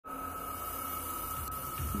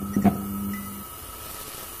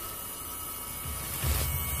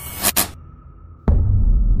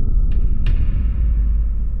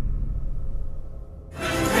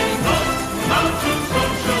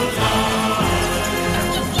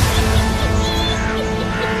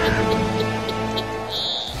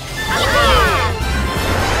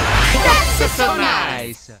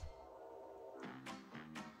nice!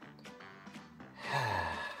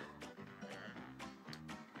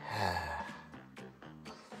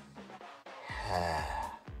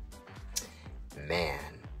 Man,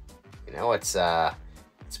 you know, it's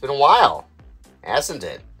been a while, hasn't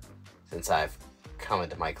it? Since I've come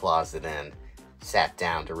into my closet and sat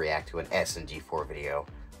down to react to an SMG4 video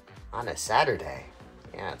on a Saturday.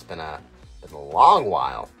 Yeah, it's been a long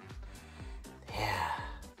while. Yeah.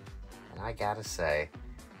 And I gotta say,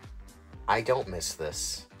 I don't miss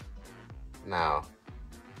this. No,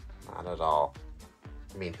 not at all.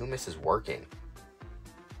 I mean, who misses working?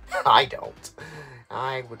 I don't.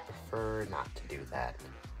 I would prefer not to do that.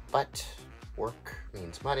 But work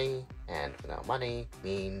means money, and without money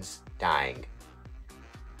means dying.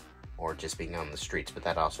 Or just being on the streets, but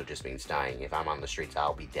that also just means dying. If I'm on the streets,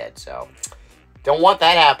 I'll be dead, so don't want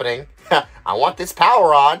that happening. I want this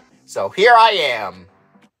power on, so here I am.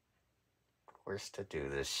 Forced to do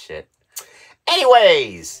this shit.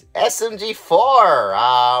 Anyways,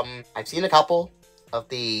 SMG4. I've seen a couple of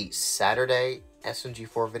the Saturday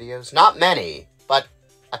SMG4 videos. Not many, but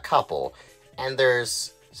a couple. And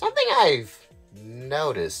there's something I've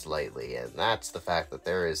noticed lately, and that's the fact that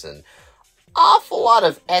there is an awful lot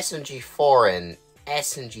of SMG4 and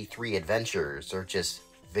SMG3 adventures, or just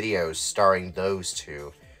videos starring those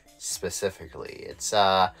two specifically. It's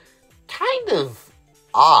kind of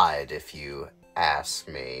odd, if you ask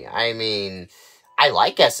me. I mean, I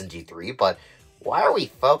like SMG3, but why are we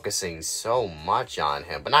focusing so much on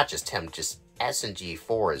him? But not just him, just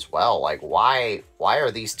SMG4 as well. Like, why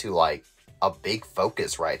are these two, like, a big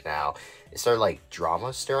focus right now? Is there, like,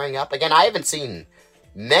 drama stirring up? Again, I haven't seen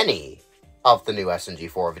many of the new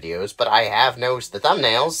SMG4 videos, but I have noticed the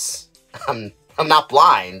thumbnails. I'm not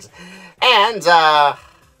blind. And,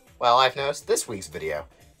 well, I've noticed this week's video.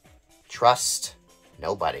 Trust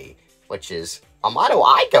nobody, which is a motto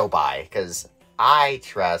I go by, because I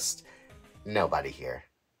trust nobody here.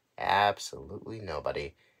 Absolutely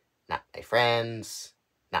nobody. Not my friends,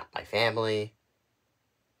 not my family,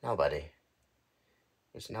 nobody.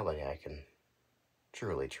 There's nobody I can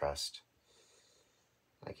truly trust.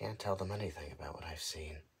 I can't tell them anything about what I've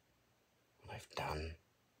seen, what I've done,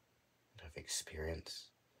 what I've experienced.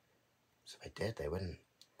 So if I did, they wouldn't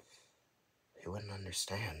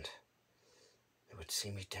understand. They would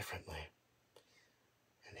see me differently.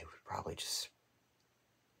 And they would probably just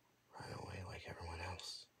run away like everyone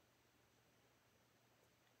else.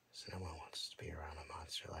 So no one wants to be around a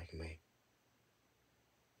monster like me.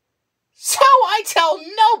 So I tell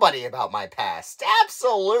nobody about my past.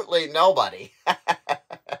 Absolutely nobody.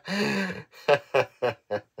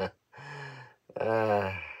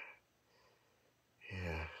 Yeah.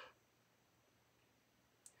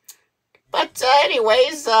 But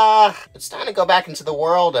anyways, it's time to go back into the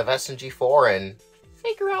world of SMG4 and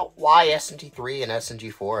figure out why SMG3 and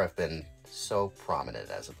SMG4 have been so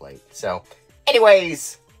prominent as of late. So,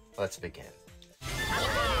 anyways, let's begin.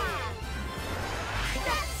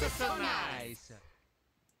 That's so nice!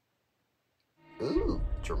 Ooh,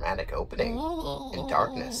 dramatic opening. And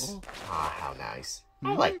darkness. Ah, how nice.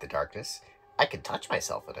 I like the darkness. I can touch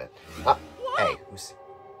myself in it. Hey, who's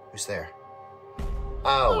there?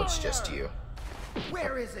 Oh, it's just you.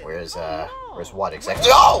 Where is it? Where's what exactly?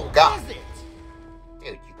 Oh, God! Dude,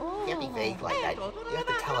 you can't be vague like that. You have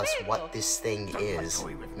to tell us what this thing is.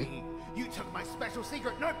 Toy with me. You took my special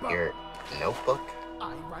secret notebook. Your notebook?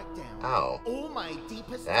 I write down all my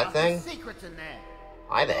deepest that thing? secrets in there.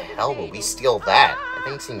 Why the hell would we steal that? That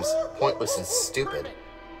thing seems pointless and stupid.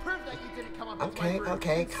 Prove that you didn't come up into my room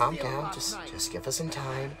Okay, and calm steal down. last Just night. give us some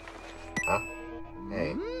time. Huh?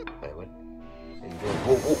 Hey, wait, what?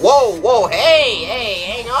 Whoa, hey,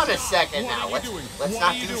 hang on a second now. Let's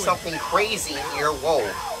not do something crazy here.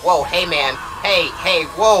 Whoa, hey man, hey,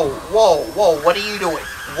 whoa, what are you doing?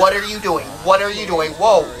 What are you doing?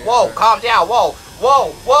 Whoa, calm down, whoa,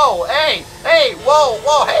 hey,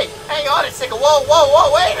 whoa, hey, hang on a second,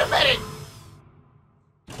 whoa, wait a minute.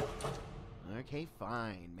 Okay,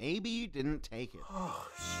 fine. Maybe you didn't take it. Oh,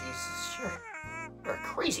 Jesus, you're a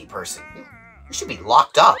crazy person. You should be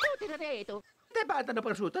locked up.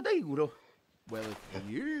 Well, if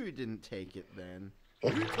you didn't take it, then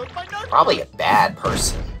you took my notebook. Probably a bad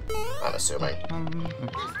person, I'm assuming.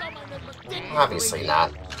 Obviously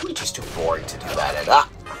not. You're just too boring to do that.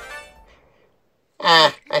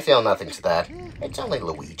 I feel nothing to that. It's only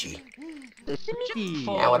Luigi. SMG4.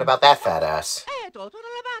 Yeah, what about that fat ass?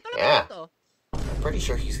 Yeah. I'm pretty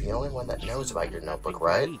sure he's the only one that knows about your notebook,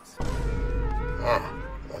 right? Yeah.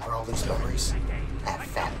 Remember all these memories? That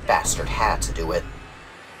fat bastard had to do it.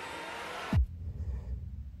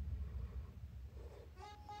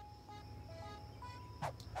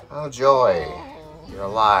 Oh, joy. You're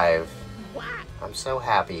alive. I'm so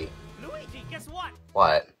happy. Luigi, guess what?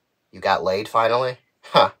 What? You got laid finally?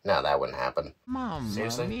 Huh, no, that wouldn't happen. Mamma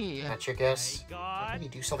Seriously? mia. That's your guess? God. How can you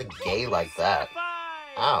do something gay like that?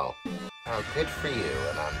 Oh. Oh, good for you,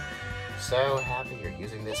 and I'm so happy you're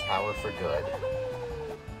using this power for good.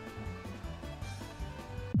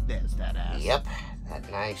 There's that ass. Yep,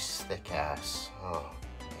 that nice thick ass. Oh,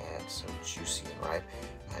 yeah, it's so juicy and ripe.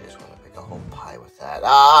 I just want to pick a whole pie with that.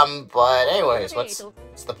 But anyways, what's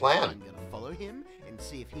the plan? I'm gonna follow him and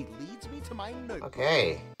see if he leads me to my notebook.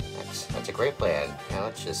 Okay, that's a great plan. Now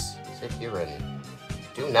let's just sit here and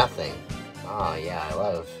do nothing. Oh yeah, I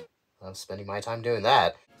love spending my time doing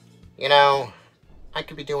that. You know, I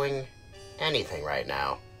could be doing anything right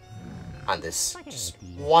now on this just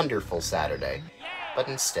wonderful Saturday, but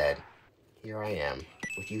instead, here I am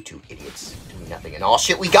with you two idiots doing nothing and all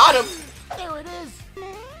shit. We got him! There it is.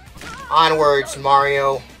 Onwards,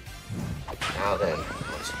 Mario. Now then,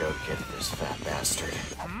 let's go get this fat bastard.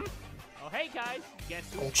 Oh, hey guys,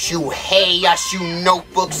 guess who? Don't you hey us, you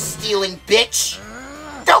notebook stealing bitch!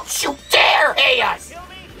 Don't you dare hey us! Kill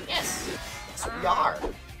me? Yes, that's what we are.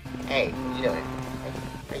 Hey, what are you doing?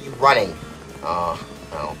 Are you running? Oh,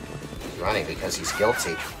 no. He's running because he's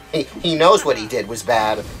guilty. He knows what he did was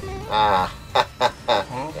bad. Yeah,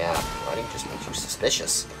 running just makes you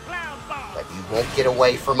suspicious. Clown bomb. But you won't get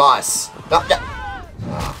away from us. No, no.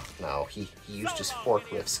 Oh, no, he used his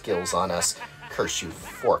forklift skills on us. Curse you,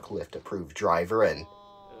 forklift-approved driver, and...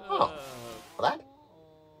 Oh, well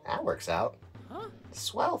that works out.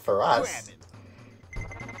 Swell for us.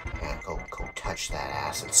 Yeah, go touch that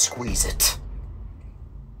ass and squeeze it.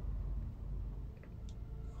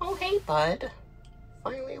 Oh, hey, bud.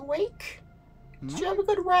 Finally awake? Did you have a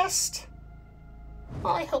good rest?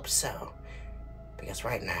 Well, I hope so. Because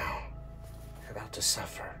right now, you're about to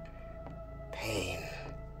suffer pain.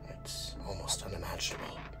 It's almost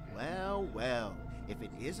unimaginable. Well, well, if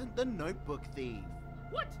it isn't the notebook thief.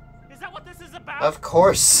 What? Is that what this is about? Of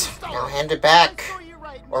course. Now hand it back, I saw you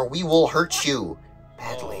right or we will hurt you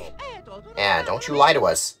badly. Oh. Yeah, don't you lie to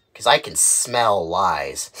us, because I can smell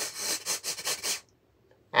lies.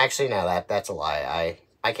 Actually, no, that's a lie.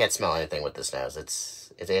 I can't smell anything with this nose.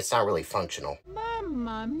 It's not really functional.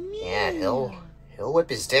 Mamma mia. Yeah, he'll whip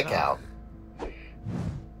his dick out.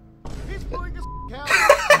 He's pulling his out.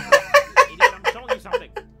 Idiot, I'm showing you something.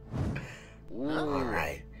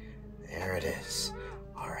 Alright, there it is.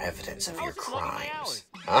 Our evidence of I your was just logging my crimes. hours.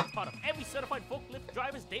 Huh? Part of every certified forklift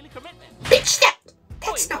driver's daily commitment. Bitch, that's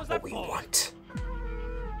Wait, what not was what that we for? want.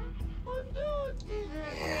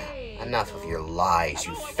 Yeah, enough of your lies,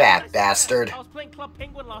 you fat bastard. I was playing Club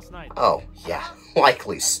Penguin last night. Oh, yeah,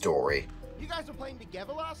 likely story. You guys were playing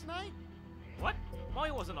together last night? What?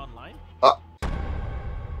 Mario wasn't online.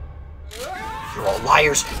 You're all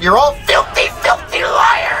liars. You're all filthy, filthy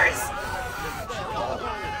liars!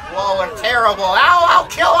 You all are terrible. I'll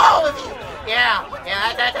kill all of you. Yeah,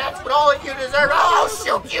 that's what all of you deserve. I'll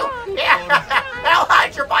shoot you. Yeah, I'll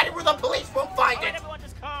hide your body where the police won't find Alright, it. everyone,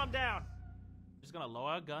 just calm down. We're just gonna lower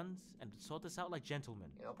our guns and sort this out like gentlemen.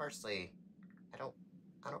 You know, personally, I don't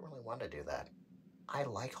really want to do that. I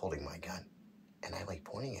like holding my gun, and I like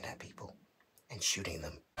pointing it at people and shooting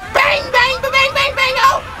them. Bang, bang, bang, bang, bang!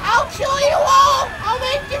 I'll kill you all. I'll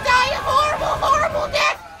make you die a horrible, horrible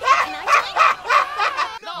death.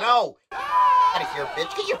 No! Out of here,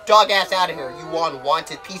 bitch! Get your dog ass out of here, you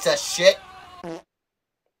unwanted piece of shit!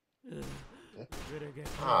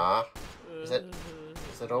 Aw, is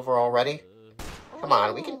it over already? Come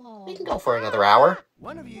on, we can go for another hour.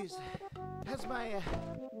 One of you has my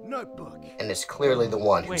notebook. And it's clearly the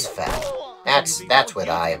one who's fat. That's what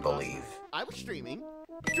I believe. I was streaming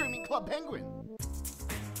Club Penguin.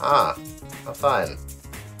 Ah, how fun.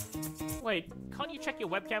 Wait, can't you check your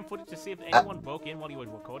webcam footage to see if anyone broke in while you were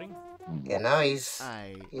recording? Yeah, no, he's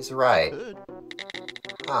right. Could.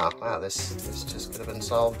 Oh, wow, this just could have been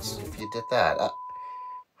solved if you did that.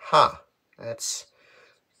 Huh, that's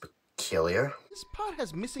peculiar. This part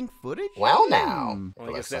has missing footage? Well now, Well,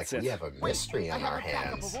 I looks guess that's like we it. have a mystery I on have our a backup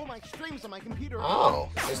hands. of all my streams on my computer. Oh,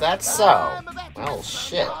 is that so? Well,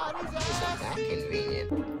 shit. Isn't that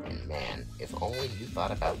convenient? And man, if only you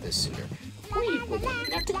thought about this sooner, we wouldn't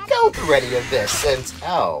even have to go through any of this since,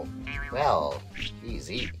 oh, well,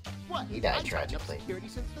 easy. What? He died I've been up tragically. security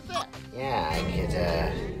since the death. Yeah,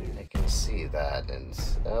 I can see that, and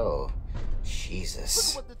oh, Look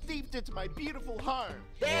Jesus. at what the thief did to my beautiful home.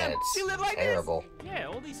 Yeah, you live it's like this? terrible. Yeah,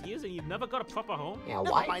 all these years and you've never got a proper home? Yeah,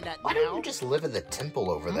 Never why mind that don't you now. just live in the temple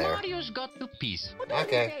over there? Mario's got to peace.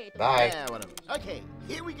 Okay, bye. Yeah, whatever. Okay,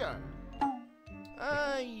 here we go.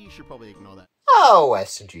 You should probably ignore that. Oh,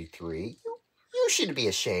 SMG3, you should be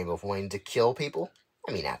ashamed of wanting to kill people.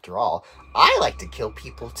 I mean, after all, I like to kill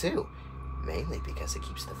people too. Mainly because it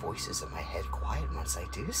keeps the voices in my head quiet once I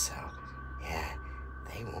do so. Yeah,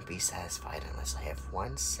 they won't be satisfied unless I have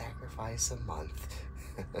one sacrifice a month.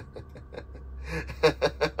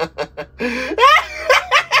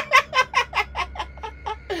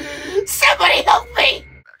 Somebody help me!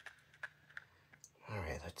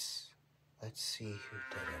 Alright, let's see who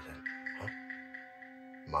did it. Huh?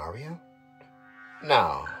 Mario?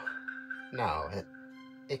 No,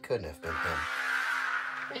 it couldn't have been him.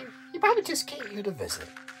 I mean, he probably just came here to visit.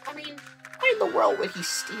 I mean, why in the world would he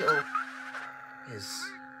steal his...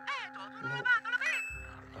 No...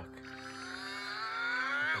 Look.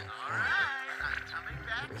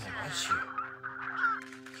 It really was you.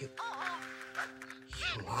 You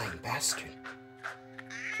lying bastard.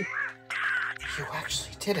 You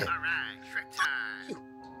actually did it.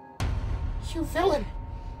 You villain.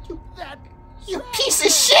 You piece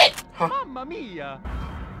of shit! Huh? Mamma mia!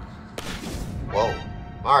 Whoa,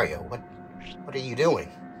 Mario, what are you doing?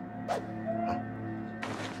 Huh?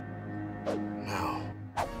 No.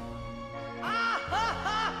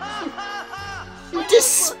 You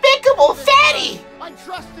despicable fatty! I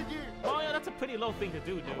trusted you. Mario, that's a pretty low thing to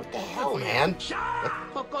do, dude. What the hell, man?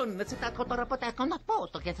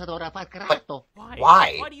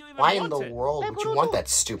 Why? Why do you even Why in want the it? world would you want that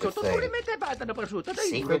stupid thing?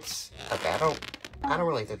 Secrets? Okay, I don't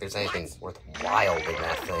really think there's anything worthwhile in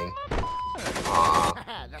that thing. Aw,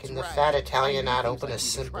 That's can the right. fat Italian I not knew open a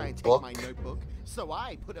things like you would try simple and take book? my notebook, so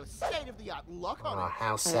I put a state-of-the-art lock on Aw, it.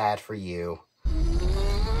 how sad for you.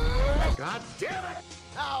 God damn it!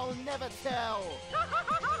 I'll never tell.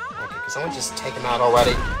 Okay, can someone just take him out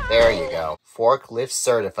already? There you go. Forklift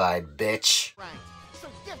certified, bitch. Right. So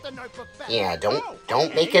give the notebook back. Yeah,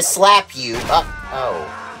 don't make us slap you. Oh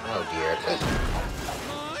dear.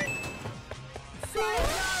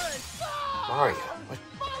 Mario, what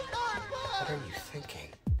are you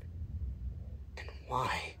thinking? And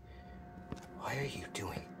why? Why are you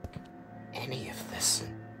doing any of this?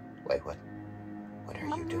 Wait, what? What are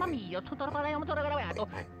you doing?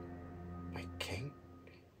 My king?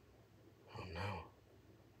 Oh no.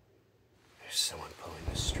 There's someone pulling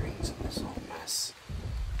the strings in this whole mess.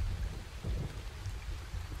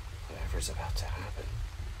 Whatever's about to happen,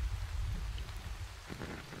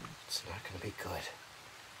 it's not gonna be good.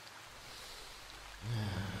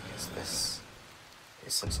 Because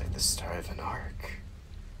this looks like the start of an arc.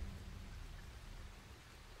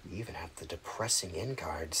 We even have the depressing end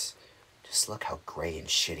cards. Just look how gray and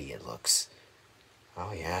shitty it looks.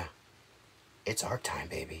 Oh yeah. It's arc time,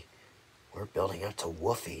 baby. We're building up to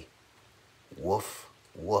Woofy. Woof,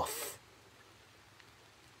 woof.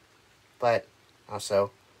 But,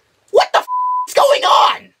 also, what the f is going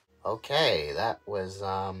on? Okay, that was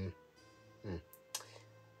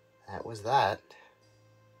that,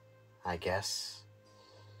 I guess.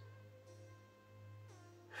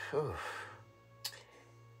 Whew.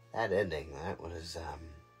 That ending, that was,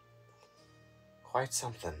 quite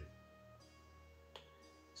something.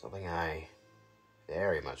 Something I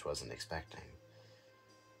very much wasn't expecting.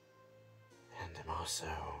 And I'm also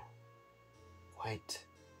quite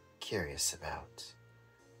curious about.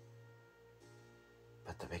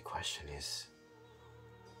 But the big question is,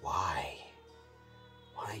 why?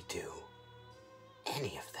 Why do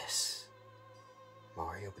any of this?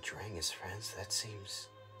 Mario betraying his friends, that seems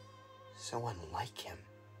so unlike him.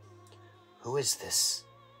 Who is this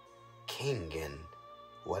king, and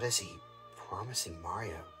what is he promising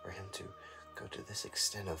Mario for him to go to this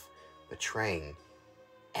extent of betraying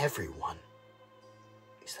everyone?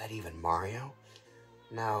 Is that even Mario?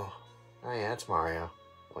 No. Oh yeah, it's Mario.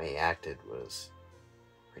 The way he acted was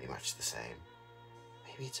pretty much the same.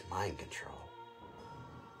 Maybe it's mind control.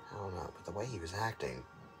 I don't know, but the way he was acting,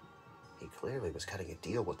 he clearly was cutting a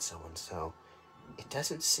deal with someone, so it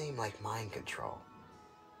doesn't seem like mind control.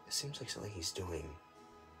 It seems like something he's doing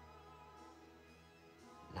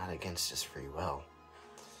not against his free will.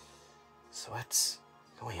 So what's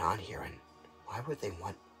going on here, and why would they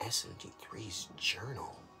want SMG3's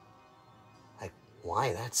journal? Like,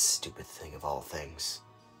 why that stupid thing of all things?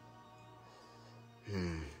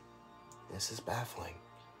 This is baffling.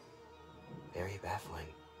 Very baffling.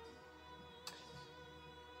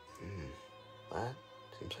 But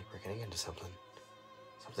Seems like we're getting into something.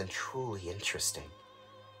 Something truly interesting.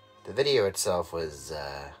 The video itself was,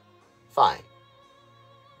 fine.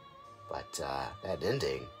 But, that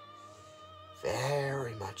ending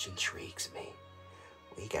very much intrigues me.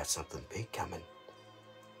 We got something big coming.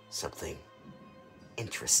 Something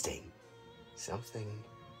interesting. Something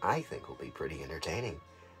I think will be pretty entertaining.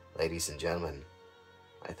 Ladies and gentlemen,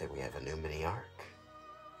 I think we have a new mini-arc.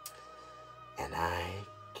 And I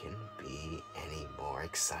can be any more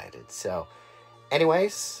excited. So,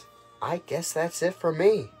 anyways, I guess that's it for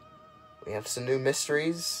me. We have some new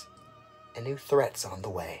mysteries and new threats on the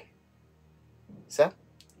way. So,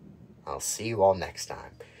 I'll see you all next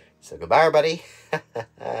time. So, goodbye, everybody.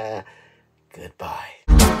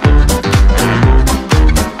 Goodbye.